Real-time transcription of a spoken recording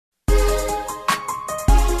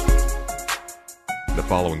The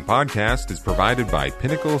following podcast is provided by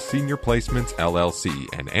Pinnacle Senior Placements, LLC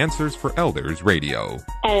and Answers for Elders Radio.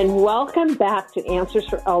 And welcome back to Answers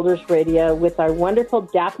for Elders Radio with our wonderful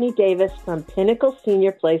Daphne Davis from Pinnacle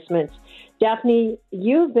Senior Placements. Daphne,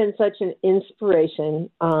 you've been such an inspiration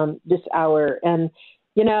this hour. And,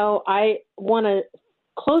 you know, I want to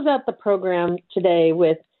close out the program today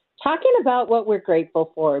with talking about what we're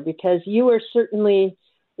grateful for, because you are certainly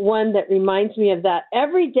one that reminds me of that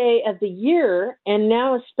every day of the year, and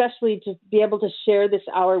now especially to be able to share this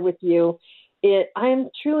hour with you, I am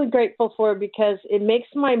truly grateful for, because it makes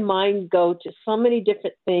my mind go to so many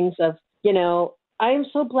different things of, you know, I am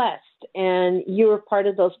so blessed, and you are part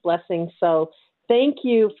of those blessings. So thank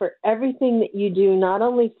you for everything that you do, not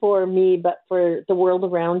only for me, but for the world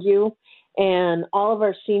around you and all of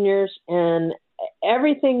our seniors and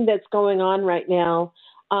everything that's going on right now.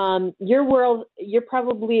 Your world, you're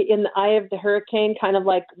probably in the eye of the hurricane, kind of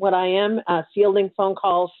like what I am, fielding phone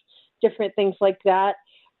calls, different things like that.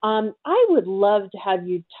 I would love to have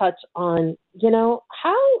you touch on, you know,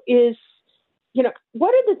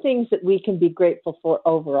 what are the things that we can be grateful for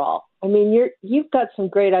overall? I mean, you've got some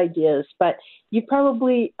great ideas, but you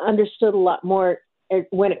probably understood a lot more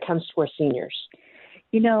when it comes to our seniors.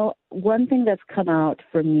 You know, one thing that's come out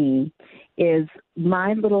for me is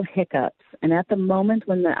my little hiccups. And at the moment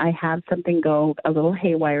when I have something go a little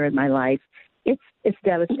haywire in my life, it's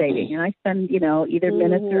devastating. And I spend, you know, either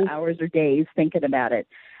minutes or hours or days thinking about it.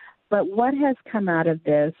 But what has come out of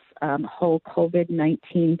this whole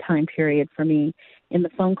COVID-19 time period for me in the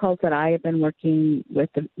phone calls that I have been working with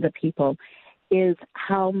the people is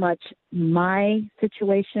how much my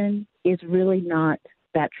situation is really not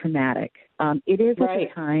that traumatic. It is right. At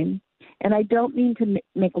the time, and I don't mean to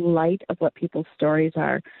make light of what people's stories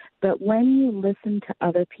are, but when you listen to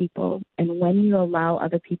other people and when you allow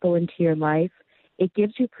other people into your life, it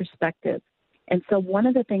gives you perspective. And so one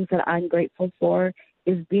of the things that I'm grateful for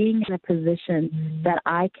is being in a position that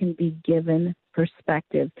I can be given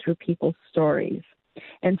perspective through people's stories.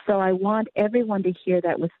 And so I want everyone to hear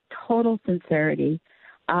that with total sincerity.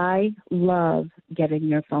 I love getting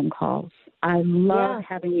your phone calls. I love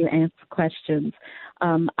having you answer questions.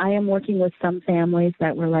 I am working with some families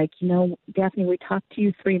that were like, you know, Daphne, we talked to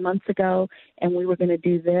you 3 months ago, and we were going to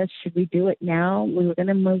do this. Should we do it now? We were going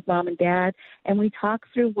to move mom and dad, and we talked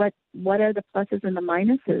through what are the pluses and the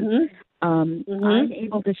minuses. I'm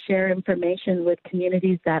able to share information with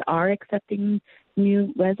communities that are accepting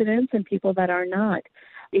new residents and people that are not.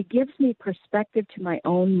 It gives me perspective to my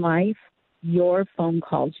own life, your phone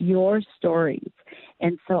calls, your stories.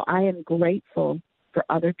 And so I am grateful for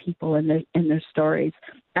other people and their stories.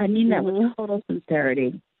 I mean that with total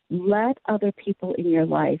sincerity. Let other people in your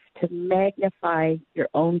life to magnify your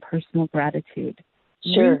own personal gratitude.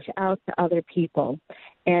 Sure. Reach out to other people.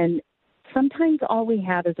 And sometimes all we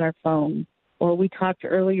have is our phone. Or we talked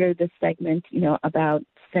earlier this segment, you know, about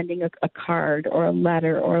sending a card or a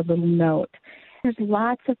letter or a little note. There's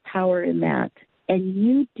lots of power in that. And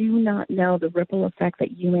you do not know the ripple effect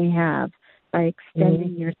that you may have by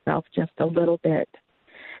extending yourself just a little bit.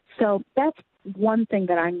 So that's one thing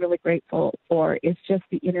that I'm really grateful for, is just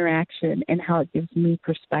the interaction and how it gives me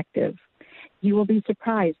perspective. You will be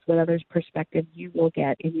surprised what others' perspective you will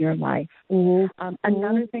get in your life.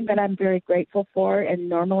 Another thing that I'm very grateful for, and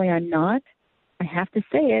normally I'm not, I have to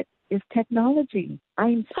say it, is technology.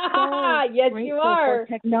 I'm so yes, grateful you are.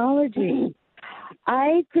 for technology.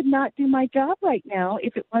 I could not do my job right now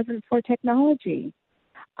if it wasn't for technology.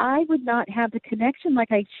 I would not have the connection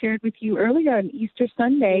like I shared with you earlier on Easter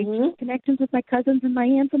Sunday, connections with my cousins and my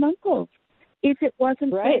aunts and uncles, if it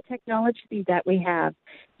wasn't for the technology that we have.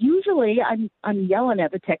 Usually I'm yelling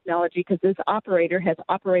at the technology because this operator has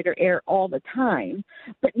operator error all the time,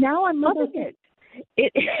 but now I'm loving it.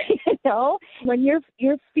 You know, when your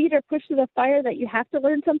feet are pushed to the fire that you have to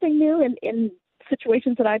learn something new in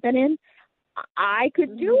situations that I've been in, I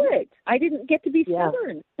could do it. I didn't get to be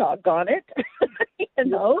stubborn, doggone it. You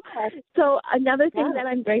know? So another thing that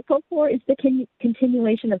I'm grateful for is the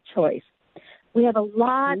continuation of choice. We have a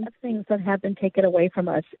lot of things that have been taken away from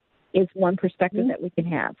us, is one perspective that we can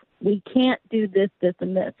have. We can't do this, this,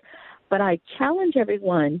 and this. But I challenge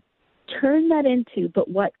everyone, turn that into, but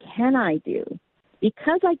what can I do?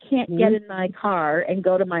 Because I can't get in my car and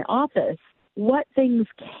go to my office, what things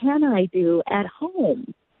can I do at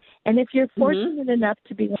home? And if you're fortunate enough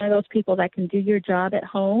to be one of those people that can do your job at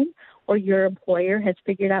home, or your employer has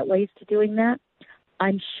figured out ways to doing that,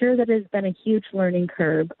 I'm sure that it has been a huge learning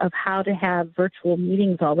curve of how to have virtual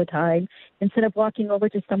meetings all the time instead of walking over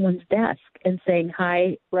to someone's desk and saying,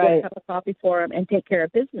 hi, get a cup of coffee for them and take care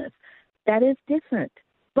of business. That is different.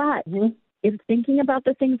 But in thinking about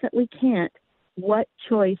the things that we can't, what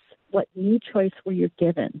new choice were you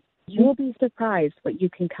given? You will be surprised what you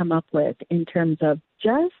can come up with in terms of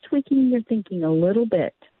just tweaking your thinking a little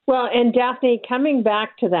bit. Well, and Daphne, coming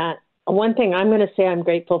back to that, one thing I'm going to say I'm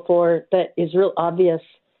grateful for that is real obvious.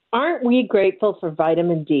 Aren't we grateful for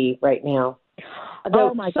vitamin D right now?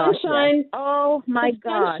 Oh my gosh! Yes. Oh my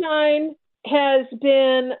gosh! Sunshine has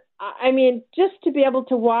been. I mean, just to be able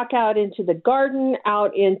to walk out into the garden,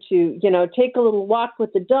 out into, take a little walk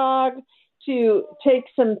with the dog, to take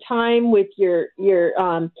some time with your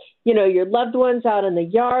loved ones out in the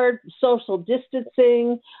yard, social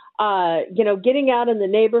distancing, getting out in the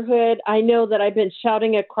neighborhood. I know that I've been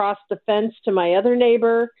shouting across the fence to my other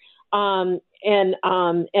neighbor, and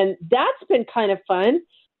that's been kind of fun.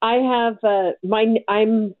 I have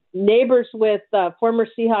I'm neighbors with former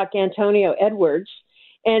Seahawk Antonio Edwards.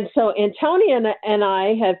 And so Antonio and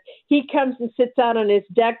I he comes and sits out on his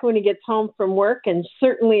deck when he gets home from work. And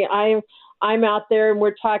certainly I'm out there and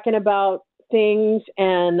we're talking about things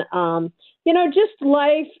and, just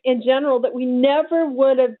life in general that we never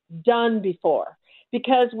would have done before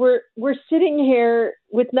because we're sitting here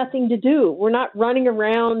with nothing to do. We're not running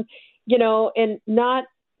around, and not,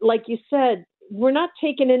 like you said, we're not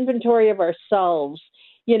taking inventory of ourselves.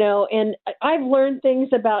 And I've learned things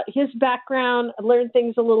about his background. I learned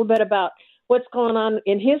things a little bit about what's going on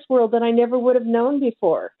in his world that I never would have known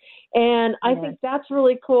before. And I think that's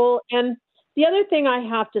really cool. And the other thing I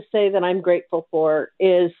have to say that I'm grateful for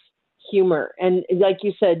is humor. And like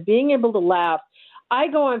you said, being able to laugh. I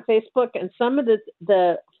go on Facebook and some of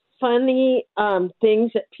the funny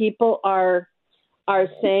things that people are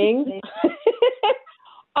saying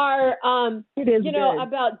are,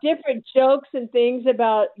 about different jokes and things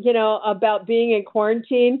about being in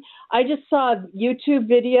quarantine. I just saw a YouTube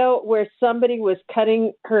video where somebody was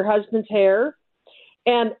cutting her husband's hair,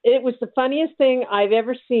 and it was the funniest thing I've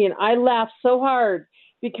ever seen. I laughed so hard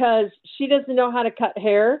because she doesn't know how to cut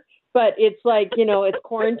hair, but it's like, it's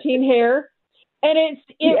quarantine hair. And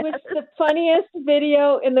it was the funniest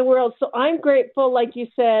video in the world. So I'm grateful, like you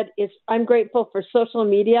said, I'm grateful for social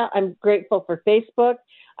media. I'm grateful for Facebook.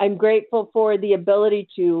 I'm grateful for the ability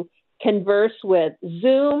to converse with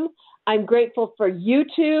Zoom. I'm grateful for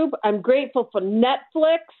YouTube. I'm grateful for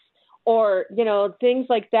Netflix or, things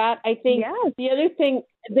like that. I think the other thing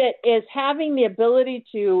that is having the ability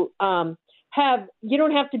to you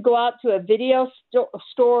don't have to go out to a video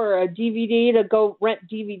store or a DVD to go rent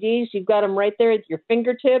DVDs. You've got them right there at your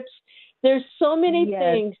fingertips. There's so many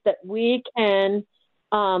things that we can,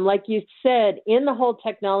 like you said, in the whole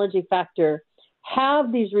technology factor,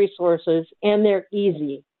 have these resources, and they're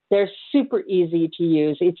easy. They're super easy to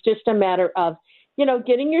use. It's just a matter of,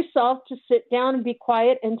 getting yourself to sit down and be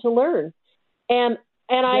quiet and to learn. And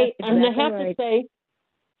I have to say,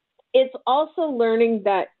 it's also learning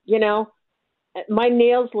that, my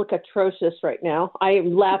nails look atrocious right now. I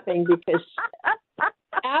am laughing because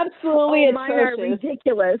absolutely atrocious. Mine are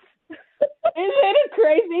ridiculous. Isn't it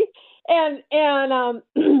crazy?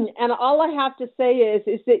 And all I have to say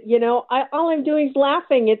is that, all I'm doing is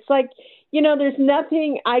laughing. It's like, there's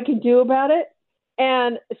nothing I can do about it.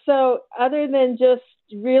 And so other than just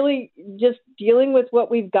really just dealing with what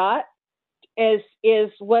we've got is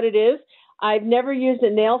what it is. I've never used a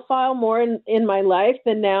nail file more in my life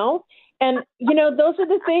than now. And, those are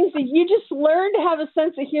the things that you just learn to have a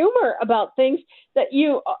sense of humor about things that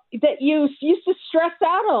you used to stress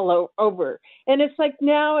out all over. And it's like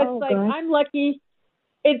now it's I'm lucky.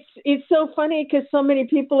 It's so funny because so many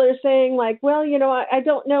people are saying like, well, I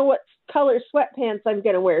don't know what color sweatpants I'm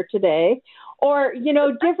going to wear today, or,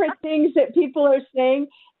 different things that people are saying.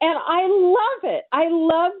 And I love it. I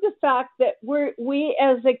love the fact that we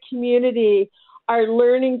as a community are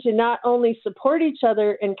learning to not only support each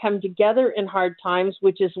other and come together in hard times,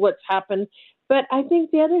 which is what's happened, but I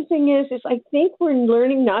think the other thing is I think we're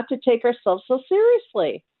learning not to take ourselves so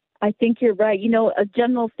seriously. I think you're right. A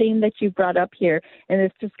general theme that you brought up here, and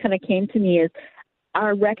this just kind of came to me, is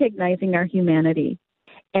our recognizing our humanity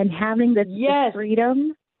and having the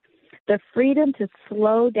freedom to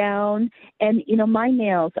slow down. And, my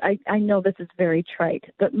nails, I know this is very trite,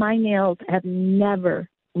 but my nails have never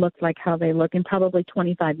looked like how they look in probably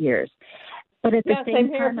 25 years. But at the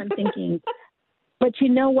same time, I'm thinking, but you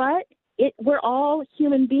know what? We're all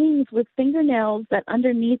human beings with fingernails that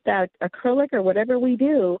underneath that acrylic or whatever we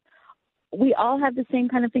do, we all have the same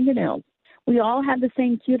kind of fingernails. We all have the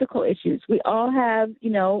same cuticle issues. We all have,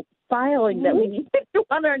 filing that we need to do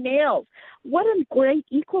on our nails. What a great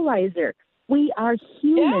equalizer. We are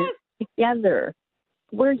humans together.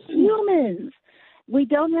 We're humans. We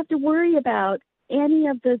don't have to worry about any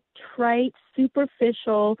of the trite,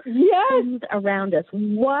 superficial things around us.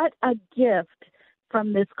 What a gift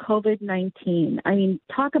from this COVID-19. I mean,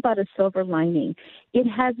 talk about a silver lining. It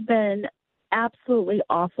has been absolutely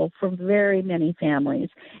awful for very many families,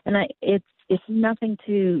 and it's nothing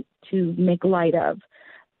to make light of.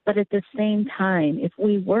 But at the same time, if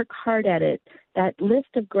we work hard at it, that list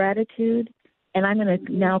of gratitude, and I'm going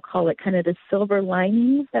to now call it kind of the silver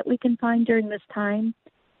linings that we can find during this time,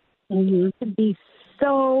 can be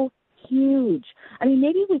so huge. I mean,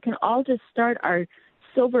 maybe we can all just start our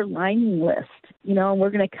silver lining list, and we're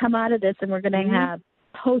going to come out of this and we're going to have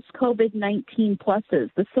post-COVID-19 pluses,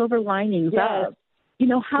 the silver linings of,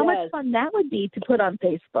 how much fun that would be to put on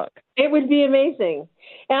Facebook. It would be amazing.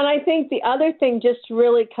 And I think the other thing, just to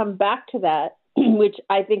really come back to that, which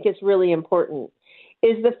I think is really important,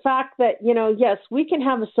 is the fact that, yes, we can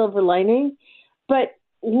have a silver lining, but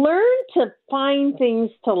learn to find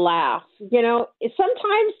things to laugh.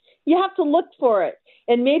 Sometimes you have to look for it.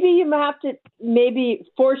 And maybe you have to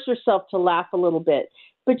force yourself to laugh a little bit.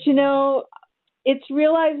 But, it's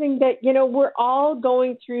realizing that, we're all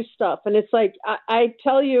going through stuff. And it's like, I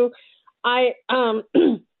tell you, I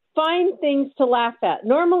find things to laugh at.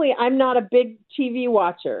 Normally, I'm not a big TV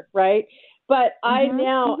watcher, right? But I'm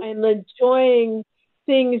enjoying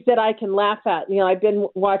things that I can laugh at. I've been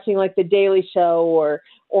watching like The Daily Show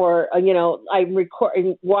or I'm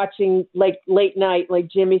watching like late night, like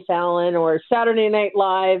Jimmy Fallon or Saturday Night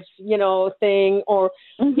Live, thing, or,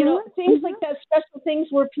 things like that, special things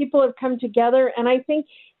where people have come together. And I think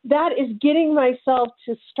that is getting myself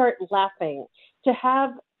to start laughing, to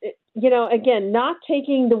have, again, not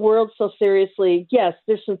taking the world so seriously. Yes,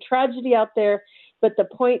 there's some tragedy out there, but the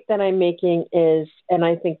point that I'm making is, and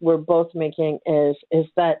I think we're both making is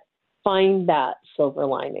that find that silver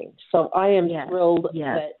lining. So I am thrilled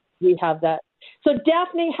that we have that. So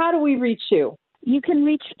Daphne, how do we reach you? You can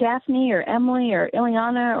reach Daphne or Emily or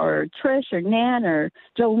Ileana or Trish or Nan or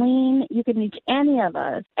Jolene. You can reach any of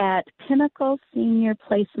us at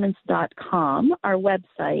pinnacleseniorplacements.com, our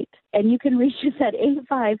website. And you can reach us at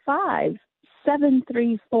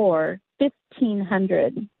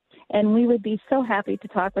 855-734-1500. And we would be so happy to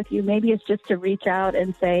talk with you. Maybe it's just to reach out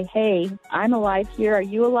and say, hey, I'm alive here. Are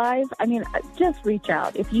you alive? I mean, just reach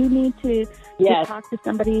out. If you need to talk to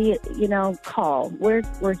somebody, call. We're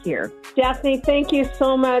here. Daphne, thank you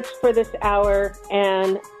so much for this hour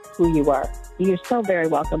and who you are. You're so very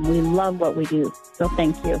welcome. We love what we do. So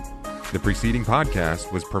thank you. The preceding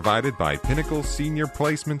podcast was provided by Pinnacle Senior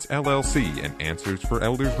Placements, LLC and Answers for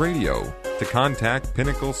Elders Radio. To contact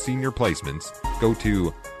Pinnacle Senior Placements, go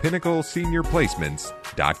to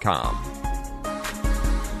pinnacleseniorplacements.com.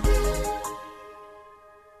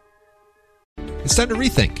 It's time to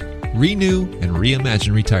rethink, renew, and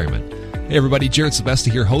reimagine retirement. Hey everybody, Jared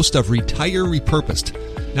Sebesta here, host of Retire Repurposed.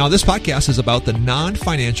 Now, this podcast is about the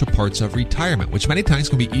non-financial parts of retirement, which many times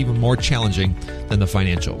can be even more challenging than the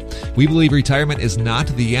financial. We believe retirement is not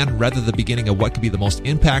the end, rather the beginning of what could be the most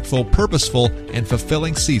impactful, purposeful, and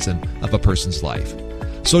fulfilling season of a person's life.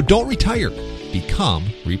 So don't retire, become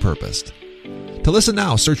repurposed. To listen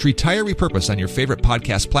now, search Retire Repurposed on your favorite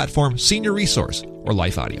podcast platform, Senior Resource, or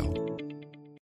Life Audio.